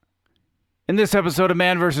In this episode of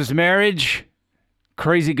Man vs. Marriage,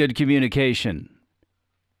 crazy good communication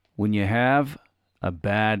when you have a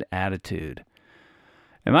bad attitude.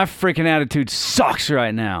 And my freaking attitude sucks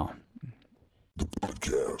right now. The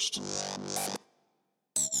podcast.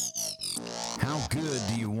 How good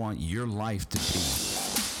do you want your life to be?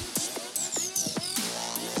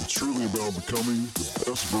 It's truly about becoming the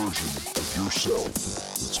best version of yourself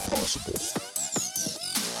that's possible.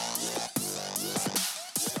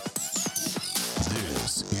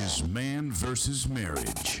 This is Man vs.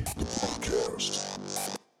 Marriage. The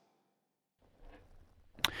podcast.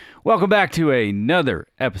 Welcome back to another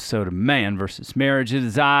episode of Man vs. Marriage. It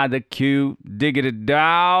is I, the cute diggity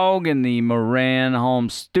dog, in the Moran home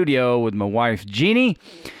studio with my wife, Jeannie.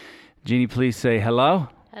 Jeannie, please say hello.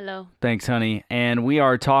 Hello. Thanks, honey. And we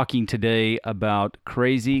are talking today about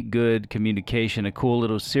crazy good communication, a cool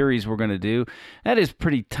little series we're going to do. That is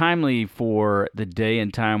pretty timely for the day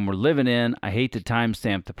and time we're living in. I hate to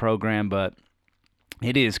timestamp the program, but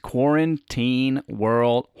it is quarantine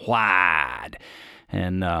worldwide.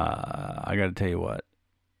 And I got to tell you what.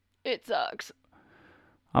 It sucks.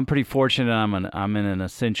 I'm pretty fortunate. I'm in an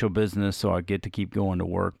essential business, so I get to keep going to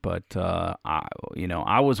work. But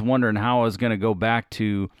I was wondering how I was going to go back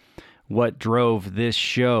to what drove this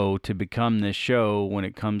show to become this show when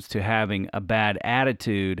it comes to having a bad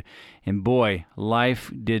attitude. And boy, life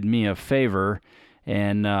did me a favor.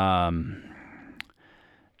 And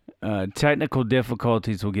technical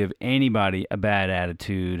difficulties will give anybody a bad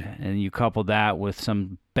attitude, and you couple that with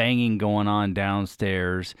some banging going on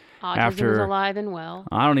downstairs. Autism is alive and well.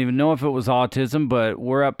 I don't even know if it was autism, but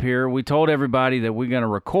we're up here. We told everybody that we're going to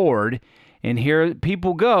record, and here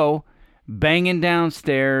people go banging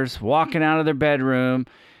downstairs, walking out of their bedroom,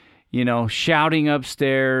 shouting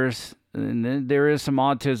upstairs. And there is some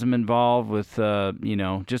autism involved with,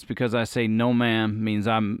 just because I say no ma'am means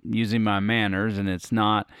I'm using my manners, and it's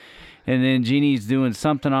not. And then Jeannie's doing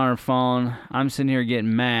something on her phone. I'm sitting here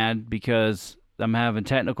getting mad because I'm having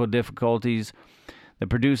technical difficulties. The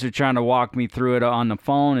producer trying to walk me through it on the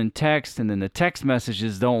phone and text, and then the text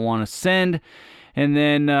messages don't want to send. And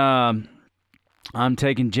then I'm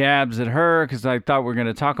taking jabs at her because I thought we were going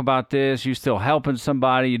to talk about this. You still helping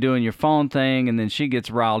somebody, you're doing your phone thing, and then she gets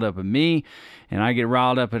riled up at me, and I get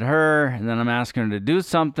riled up at her, and then I'm asking her to do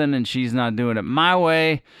something, and she's not doing it my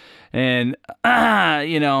way. And, my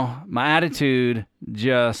attitude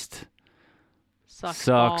just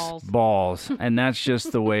sucks balls. And that's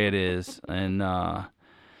just the way it is. And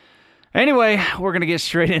anyway, we're going to get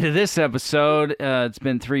straight into this episode. It's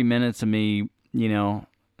been 3 minutes of me,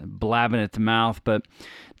 blabbing at the mouth, but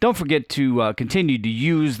don't forget to continue to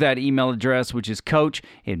use that email address, which is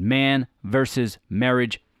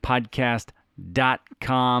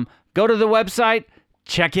coach@manversusmarriagepodcast.com. Go to the website,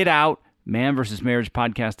 check it out,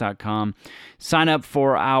 manversusmarriagepodcast.com. Sign up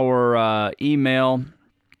for our email,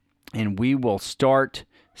 and we will start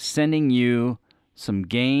sending you some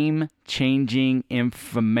game-changing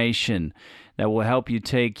information that will help you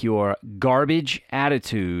take your garbage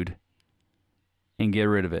attitude and get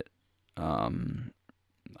rid of it. I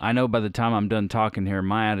know by the time I'm done talking here,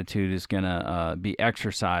 my attitude is going to be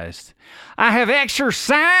exercised. I have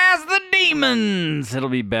exercised the demons. It'll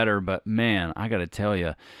be better, but man, I got to tell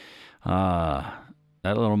you, that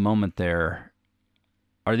little moment there,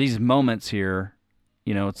 or these moments here,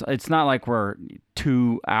 it's not like we're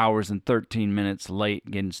 2 hours and 13 minutes late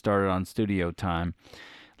getting started on studio time.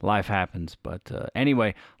 Life happens. But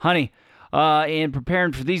anyway, honey, in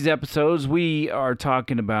preparing for these episodes, we are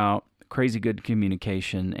talking about crazy good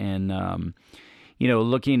communication. And,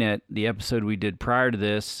 looking at the episode we did prior to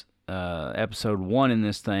this, episode 1 in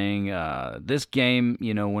this thing, this game,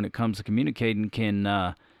 when it comes to communicating,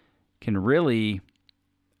 can really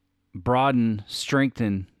broaden,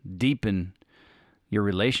 strengthen, deepen your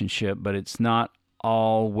relationship, but it's not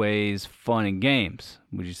always fun and games,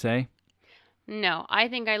 would you say? No, I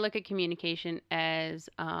think I look at communication as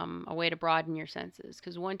a way to broaden your senses,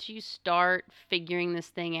 because once you start figuring this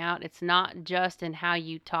thing out, it's not just in how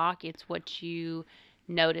you talk, it's what you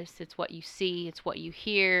notice, it's what you see, it's what you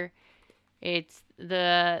hear, it's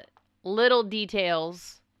the little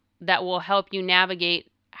details that will help you navigate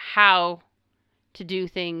how to do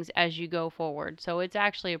things as you go forward. So it's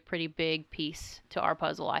actually a pretty big piece to our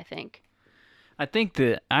puzzle, I think.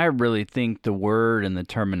 I really think the word and the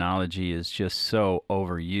terminology is just so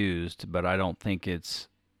overused, but I don't think it's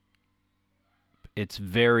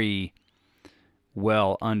very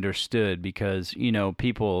well understood because,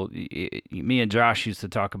 people, me and Josh used to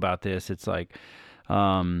talk about this. It's like,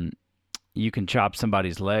 you can chop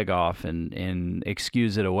somebody's leg off and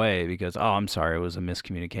excuse it away because, oh, I'm sorry, it was a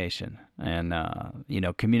miscommunication. And,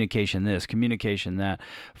 communication this, communication that,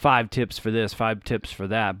 5 tips for this, 5 tips for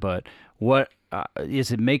that. But what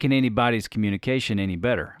is it making anybody's communication any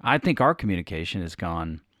better? I think our communication has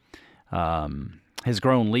grown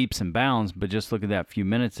leaps and bounds, but just look at that few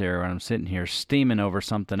minutes there when I'm sitting here steaming over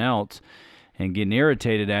something else and getting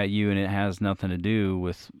irritated at you, and it has nothing to do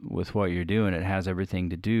with what you're doing. It has everything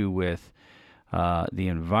to do with the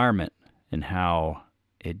environment and how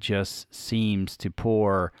it just seems to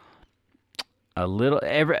pour a little,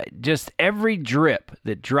 every drip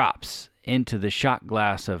that drops into the shot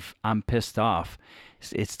glass of I'm pissed off,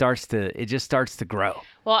 it just starts to grow.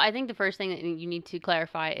 Well, I think the first thing that you need to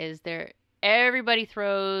clarify is everybody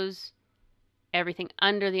throws everything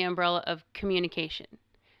under the umbrella of communication.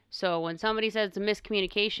 So when somebody says it's a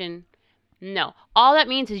miscommunication, no. All that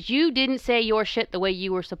means is you didn't say your shit the way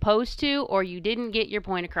you were supposed to, or you didn't get your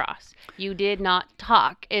point across. You did not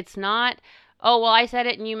talk. It's not, oh, well, I said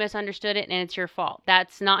it and you misunderstood it and it's your fault.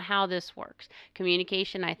 That's not how this works.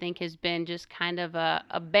 Communication, I think, has been just kind of a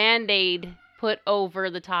Band-Aid put over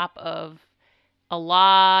the top of a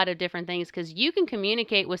lot of different things, because you can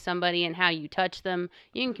communicate with somebody in how you touch them.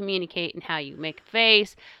 You can communicate in how you make a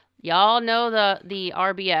face. Y'all know the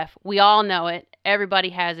RBF. We all know it. Everybody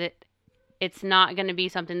has it. It's not going to be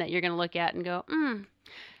something that you're going to look at and go,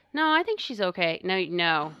 no, I think she's okay.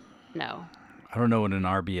 No. I don't know what an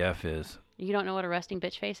RBF is. You don't know what a resting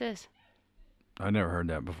bitch face is? I've never heard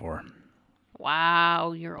that before.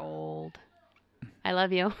 Wow, you're old. I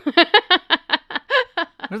love you.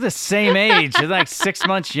 We're the same age. You're like 6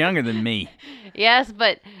 months younger than me. Yes,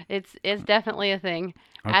 but it's definitely a thing.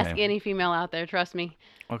 Okay. Ask any female out there, trust me.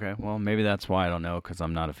 Okay, well, maybe that's why I don't know, because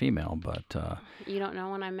I'm not a female, but... You don't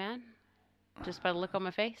know when I'm mad? Just by the look on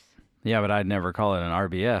my face? Yeah, but I'd never call it an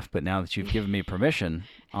RBF, but now that you've given me permission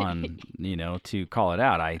on, to call it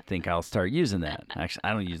out, I think I'll start using that. Actually,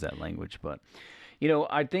 I don't use that language, but,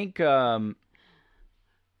 I think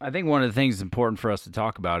one of the things that's important for us to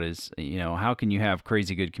talk about is, how can you have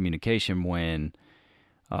crazy good communication when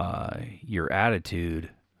your attitude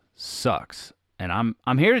sucks? And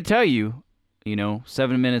I'm here to tell you,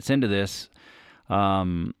 7 minutes into this,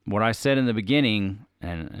 what I said in the beginning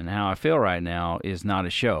and how I feel right now is not a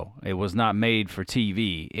show. It was not made for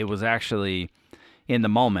TV. It was actually in the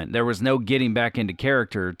moment. There was no getting back into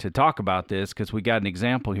character to talk about this because we got an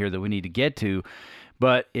example here that we need to get to.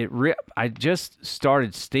 But I just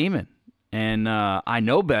started steaming, and I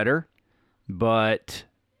know better, but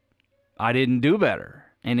I didn't do better.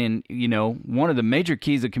 And in one of the major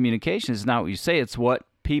keys of communication is not what you say; it's what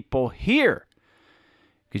people hear.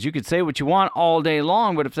 Because you could say what you want all day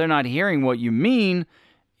long, but if they're not hearing what you mean,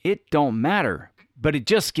 it don't matter. But it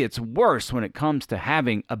just gets worse when it comes to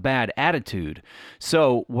having a bad attitude.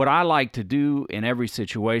 So what I like to do in every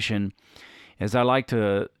situation is I like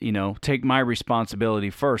to, take my responsibility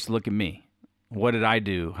first. Look at me. What did I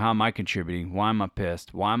do? How am I contributing? Why am I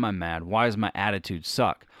pissed? Why am I mad? Why does my attitude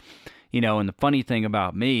suck? And the funny thing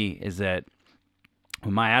about me is that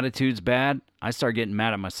when my attitude's bad, I start getting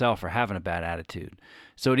mad at myself for having a bad attitude.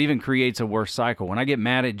 So it even creates a worse cycle. When I get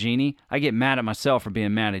mad at Jeannie, I get mad at myself for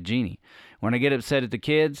being mad at Jeannie. When I get upset at the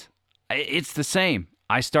kids, it's the same.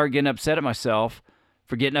 I start getting upset at myself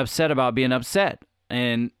for getting upset about being upset.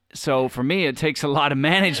 And so for me, it takes a lot of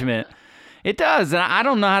management. It does. And I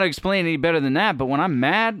don't know how to explain it any better than that. But when I'm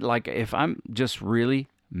mad, like if I'm just really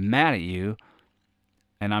mad at you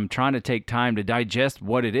and I'm trying to take time to digest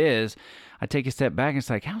what it is, I take a step back and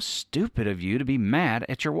it's like, how stupid of you to be mad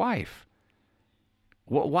at your wife.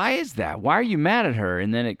 Why is that? Why are you mad at her?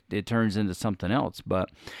 And then it turns into something else. But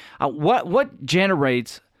what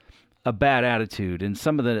generates a bad attitude? And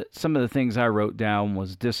some of the things I wrote down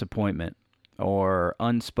was disappointment or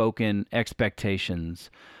unspoken expectations,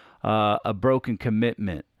 a broken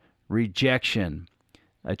commitment, rejection,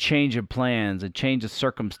 a change of plans, a change of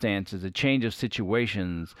circumstances, a change of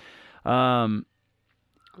situations. Lack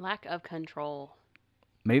of control.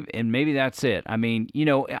 Maybe that's it. I mean,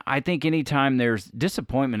 I think anytime there's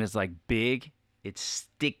disappointment is like big, it's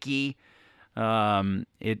sticky,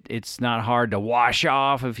 it's not hard to wash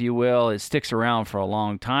off, if you will. It sticks around for a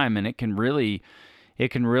long time, and it can really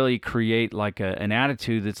create like an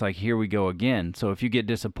attitude that's like, here we go again. So if you get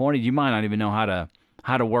disappointed, you might not even know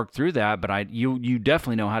how to work through that, but you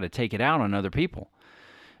definitely know how to take it out on other people,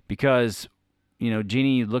 because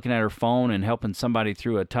Jeannie looking at her phone and helping somebody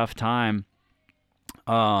through a tough time.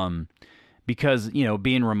 Because,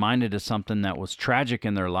 being reminded of something that was tragic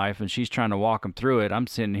in their life and she's trying to walk them through it. I'm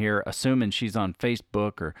sitting here assuming she's on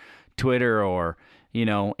Facebook or Twitter or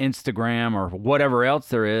Instagram or whatever else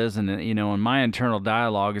there is. And, and my internal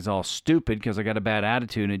dialogue is all stupid because I got a bad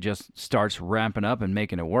attitude and it just starts ramping up and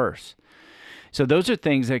making it worse. So those are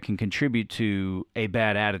things that can contribute to a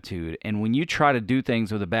bad attitude. And when you try to do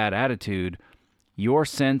things with a bad attitude, your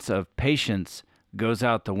sense of patience goes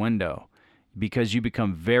out the window because you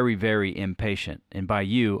become very, very impatient. And by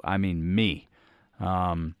you, I mean me.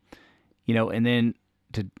 And then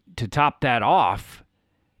to top that off,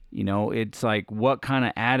 it's like, what kind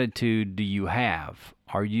of attitude do you have?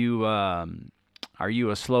 Are you a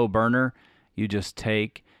slow burner? You just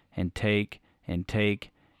take and take and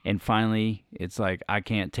take, and finally it's like, I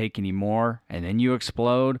can't take anymore, and then you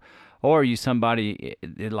explode? Or are you somebody,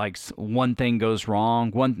 like one thing goes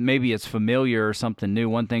wrong, maybe it's familiar or something new,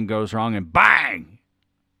 one thing goes wrong and bang!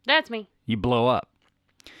 That's me. You blow up.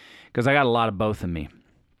 Because I got a lot of both in me.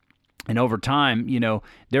 And over time,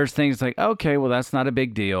 there's things like, okay, well, that's not a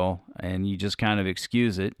big deal. And you just kind of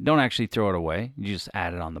excuse it. Don't actually throw it away. You just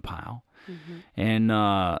add it on the pile. Mm-hmm. And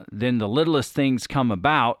then the littlest things come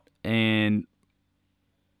about. And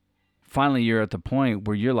finally, you're at the point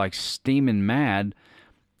where you're like steaming mad.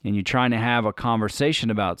 And you're trying to have a conversation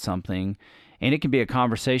about something. And it can be a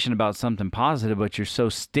conversation about something positive, but you're so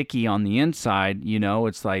sticky on the inside,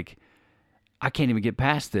 it's like, I can't even get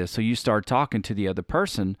past this. So you start talking to the other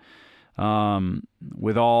person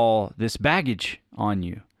with all this baggage on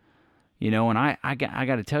you, and I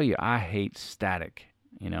got to tell you, I hate static.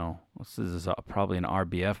 This is probably an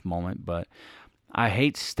RBF moment, but I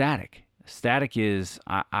hate static. Static is,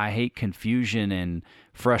 I hate confusion and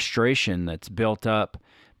frustration that's built up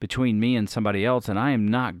between me and somebody else, and I am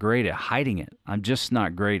not great at hiding it. I'm just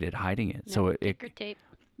not great at hiding it. So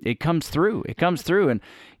it comes through. It comes through. And,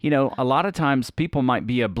 a lot of times people might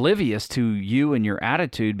be oblivious to you and your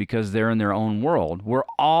attitude because they're in their own world. We're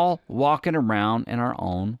all walking around in our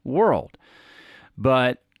own world.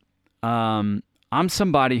 But I'm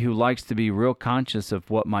somebody who likes to be real conscious of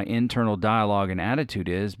what my internal dialogue and attitude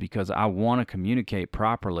is because I want to communicate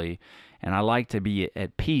properly, and I like to be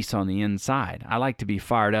at peace on the inside. I like to be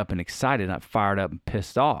fired up and excited, not fired up and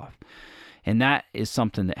pissed off. And that is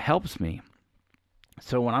something that helps me.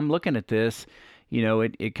 So when I'm looking at this,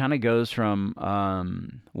 it kind of goes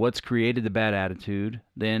from what's created the bad attitude,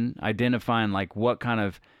 then identifying like what kind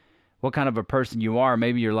of a person you are.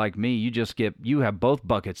 Maybe you're like me. You have both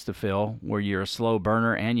buckets to fill, where you're a slow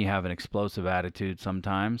burner and you have an explosive attitude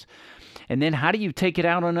sometimes. And then how do you take it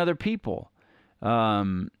out on other people?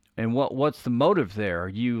 And what's the motive there? Are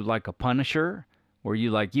you like a punisher? Or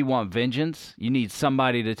you want vengeance? You need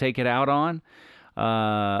somebody to take it out on?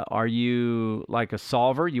 Are you like a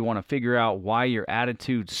solver? You want to figure out why your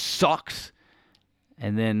attitude sucks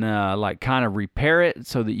and then kind of repair it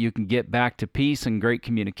so that you can get back to peace and great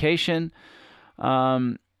communication.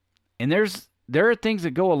 And there are things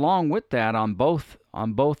that go along with that on both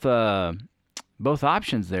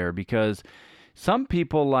options there, because some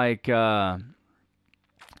people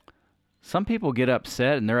get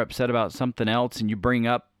upset and they're upset about something else, and you bring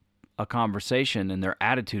up a conversation and their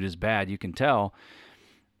attitude is bad, you can tell,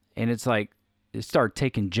 and it's like they start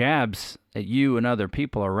taking jabs at you and other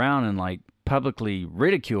people around and like publicly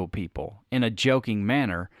ridicule people in a joking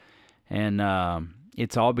manner, and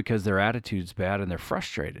it's all because their attitude's bad and they're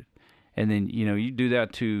frustrated. And then you do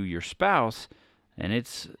that to your spouse and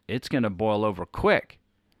it's going to boil over quick.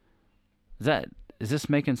 Is this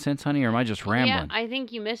making sense, honey, or am I just rambling? Yeah, I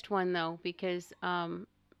think you missed one though, because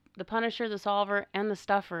the punisher, the solver, and the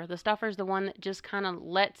stuffer. The stuffer's the one that just kind of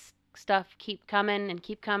lets stuff keep coming and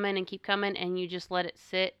keep coming and keep coming, and you just let it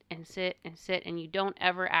sit and sit and sit, and you don't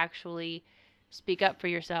ever actually speak up for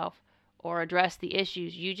yourself or address the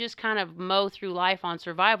issues. You just kind of mow through life on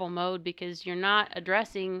survival mode because you're not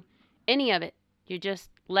addressing any of it. You're just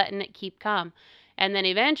letting it keep come. And then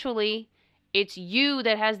eventually it's you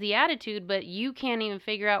that has the attitude, but you can't even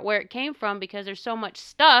figure out where it came from because there's so much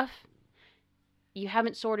stuff. You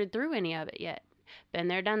haven't sorted through any of it yet. Been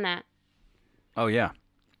there, done that. Oh yeah,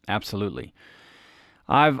 absolutely.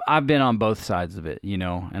 I've been on both sides of it,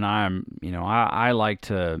 and I like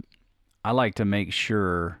to make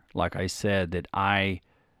sure, like I said, that I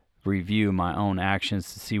review my own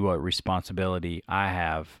actions to see what responsibility I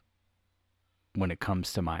have when it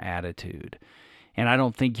comes to my attitude. And I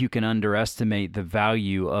don't think you can underestimate the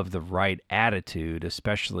value of the right attitude,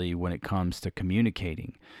 especially when it comes to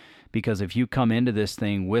communicating. Because if you come into this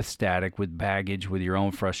thing with static, with baggage, with your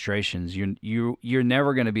own frustrations, you're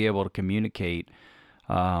never going to be able to communicate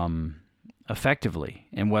effectively.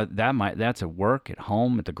 And that's at work, at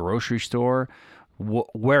home, at the grocery store,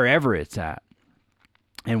 wherever it's at.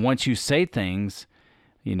 And once you say things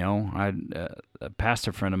You know, a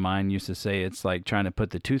pastor friend of mine used to say it's like trying to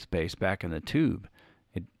put the toothpaste back in the tube.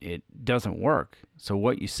 It doesn't work. So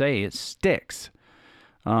what you say, it sticks.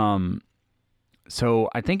 So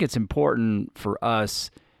I think it's important for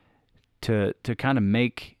us to kind of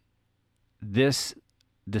make this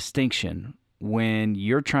distinction. When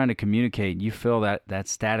you're trying to communicate, you feel that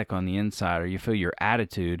static on the inside, or you feel your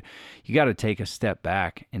attitude, you got to take a step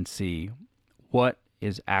back and see what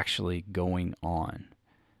is actually going on.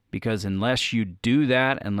 Because unless you do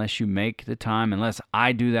that, unless you make the time, unless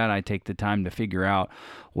I do that, I take the time to figure out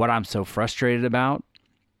what I'm so frustrated about,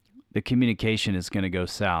 the communication is going to go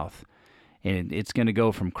south. And it's going to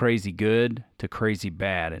go from crazy good to crazy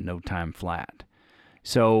bad in no time flat.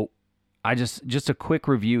 So I just a quick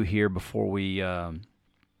review here before we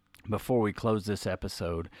close this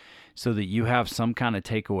episode, so that you have some kind of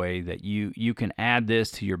takeaway that you can add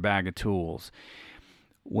this to your bag of tools.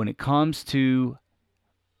 When it comes to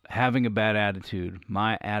having a bad attitude,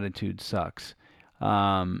 my attitude sucks.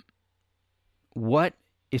 What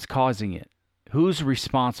is causing it? Who's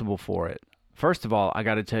responsible for it? First of all, I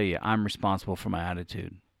got to tell you, I'm responsible for my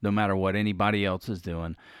attitude. No matter what anybody else is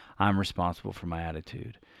doing, I'm responsible for my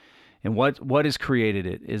attitude. And what has created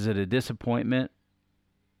it? Is it a disappointment?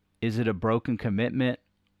 Is it a broken commitment?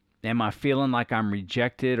 Am I feeling like I'm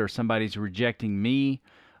rejected, or somebody's rejecting me,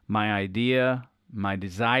 my idea, my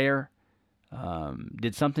desire?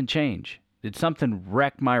 Did something change? Did something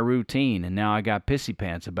wreck my routine and now I got pissy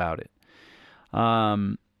pants about it?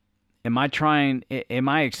 Am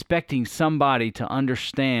I expecting somebody to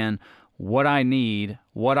understand what I need,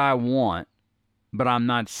 what I want, but I'm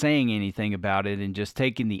not saying anything about it, and just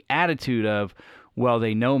taking the attitude of, well,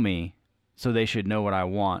 they know me, so they should know what I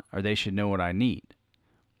want, or they should know what I need.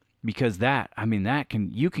 Because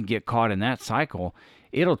you can get caught in that cycle.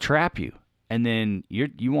 It'll trap you. And then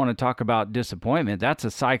you want to talk about disappointment. That's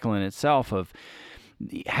a cycle in itself of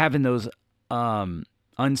having those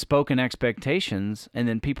unspoken expectations, and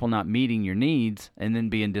then people not meeting your needs, and then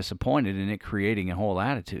being disappointed, and it creating a whole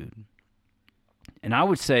attitude. And I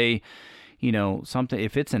would say, something,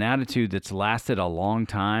 if it's an attitude that's lasted a long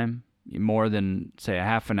time, more than, say, a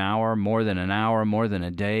half an hour, more than an hour, more than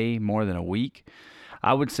a day, more than a week,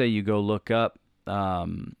 I would say you go look up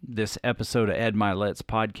this episode of Ed Milet's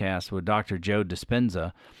podcast with Dr. Joe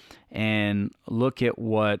Dispenza, and look at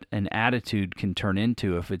what an attitude can turn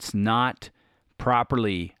into if it's not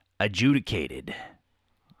properly adjudicated.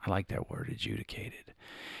 I like that word, adjudicated.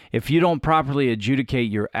 If you don't properly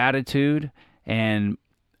adjudicate your attitude and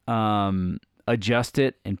adjust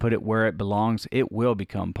it and put it where it belongs, it will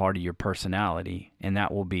become part of your personality, and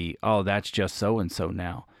that will be, oh, that's just so-and-so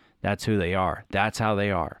now. That's who they are. That's how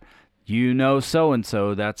they are.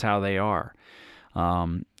 So-and-so, that's how they are.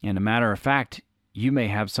 And a matter of fact, you may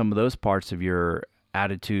have some of those parts of your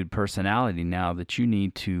attitude, personality now that you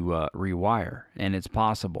need to rewire, and it's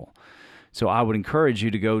possible. So I would encourage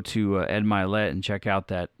you to go to Ed Milet and check out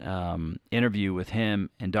that interview with him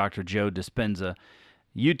and Dr. Joe Dispenza.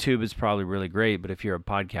 YouTube is probably really great, but if you're a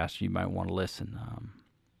podcaster, you might want to listen.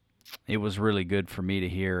 It was really good for me to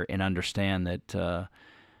hear and understand that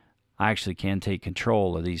I actually can take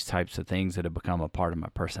control of these types of things that have become a part of my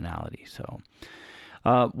personality. So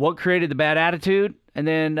what created the bad attitude? And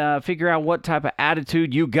then figure out what type of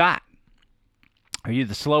attitude you got. Are you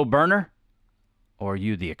the slow burner? Or are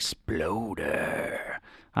you the exploder?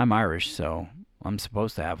 I'm Irish, so I'm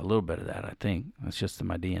supposed to have a little bit of that, I think. That's just in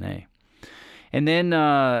my DNA. And then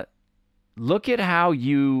look at how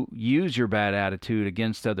you use your bad attitude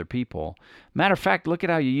against other people. Matter of fact, look at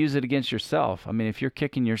how you use it against yourself. I mean, if you're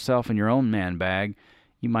kicking yourself in your own man bag,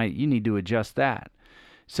 you need to adjust that.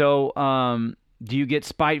 So do you get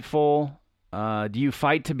spiteful? Do you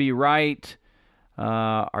fight to be right?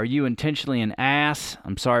 Are you intentionally an ass?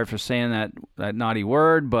 I'm sorry for saying that naughty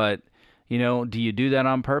word, but, do you do that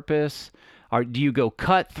on purpose? Or do you go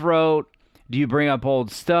cutthroat? Do you bring up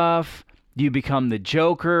old stuff? Do you become the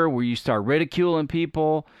joker where you start ridiculing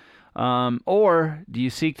people? Or do you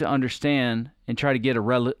seek to understand and try to get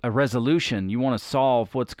a resolution? You want to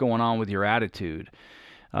solve what's going on with your attitude.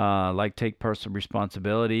 Like take personal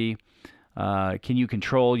responsibility. Can you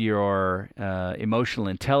control your emotional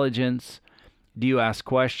intelligence? Do you ask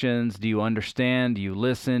questions? Do you understand? Do you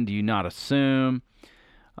listen? Do you not assume?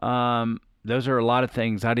 Those are a lot of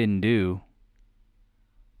things I didn't do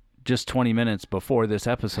just 20 minutes before this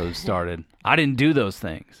episode started. I didn't do those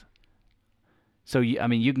things. So, you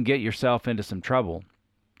can get yourself into some trouble.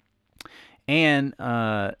 And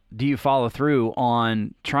do you follow through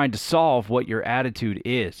on trying to solve what your attitude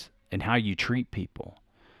is and how you treat people?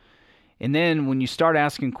 And then when you start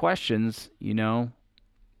asking questions,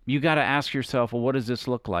 You got to ask yourself, well, what does this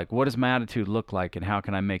look like? What does my attitude look like, and how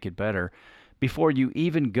can I make it better before you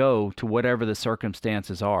even go to whatever the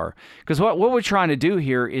circumstances are? Because what we're trying to do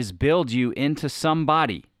here is build you into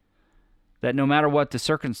somebody that no matter what the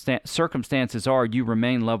circumstances are, you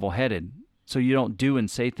remain level-headed, so you don't do and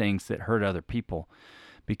say things that hurt other people.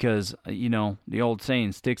 Because, the old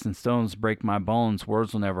saying, sticks and stones break my bones,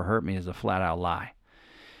 words will never hurt me, is a flat-out lie.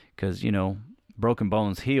 Because, broken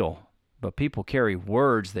bones heal, but people carry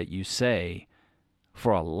words that you say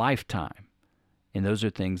for a lifetime. And those are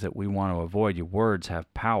things that we want to avoid. Your words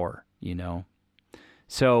have power,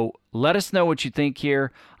 So let us know what you think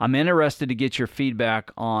here. I'm interested to get your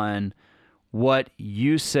feedback on what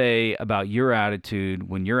you say about your attitude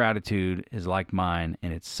when your attitude is like mine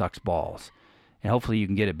and it sucks balls. And hopefully you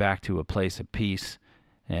can get it back to a place of peace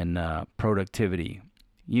and productivity.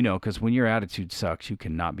 Because when your attitude sucks, you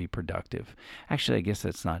cannot be productive. Actually, I guess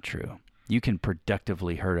that's not true. You can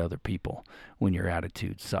productively hurt other people when your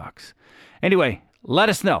attitude sucks. Anyway, let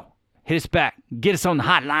us know. Hit us back. Get us on the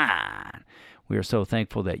hotline. We are so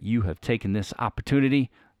thankful that you have taken this opportunity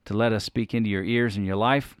to let us speak into your ears and your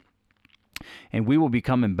life. And we will be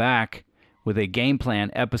coming back with a game plan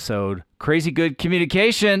episode. Crazy good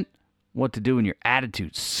communication. What to do when your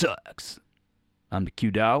attitude sucks. I'm the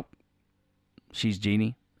Q-Dog. She's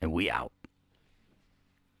Jeannie. And we out.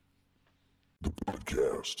 The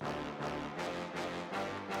podcast.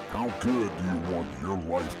 How good do you want your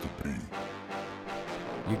life to be?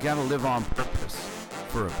 You gotta live on purpose,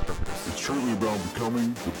 for a purpose. It's truly about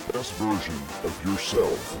becoming the best version of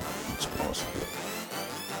yourself that's possible.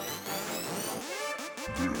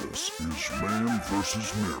 This is Man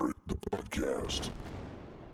vs. Married, the podcast.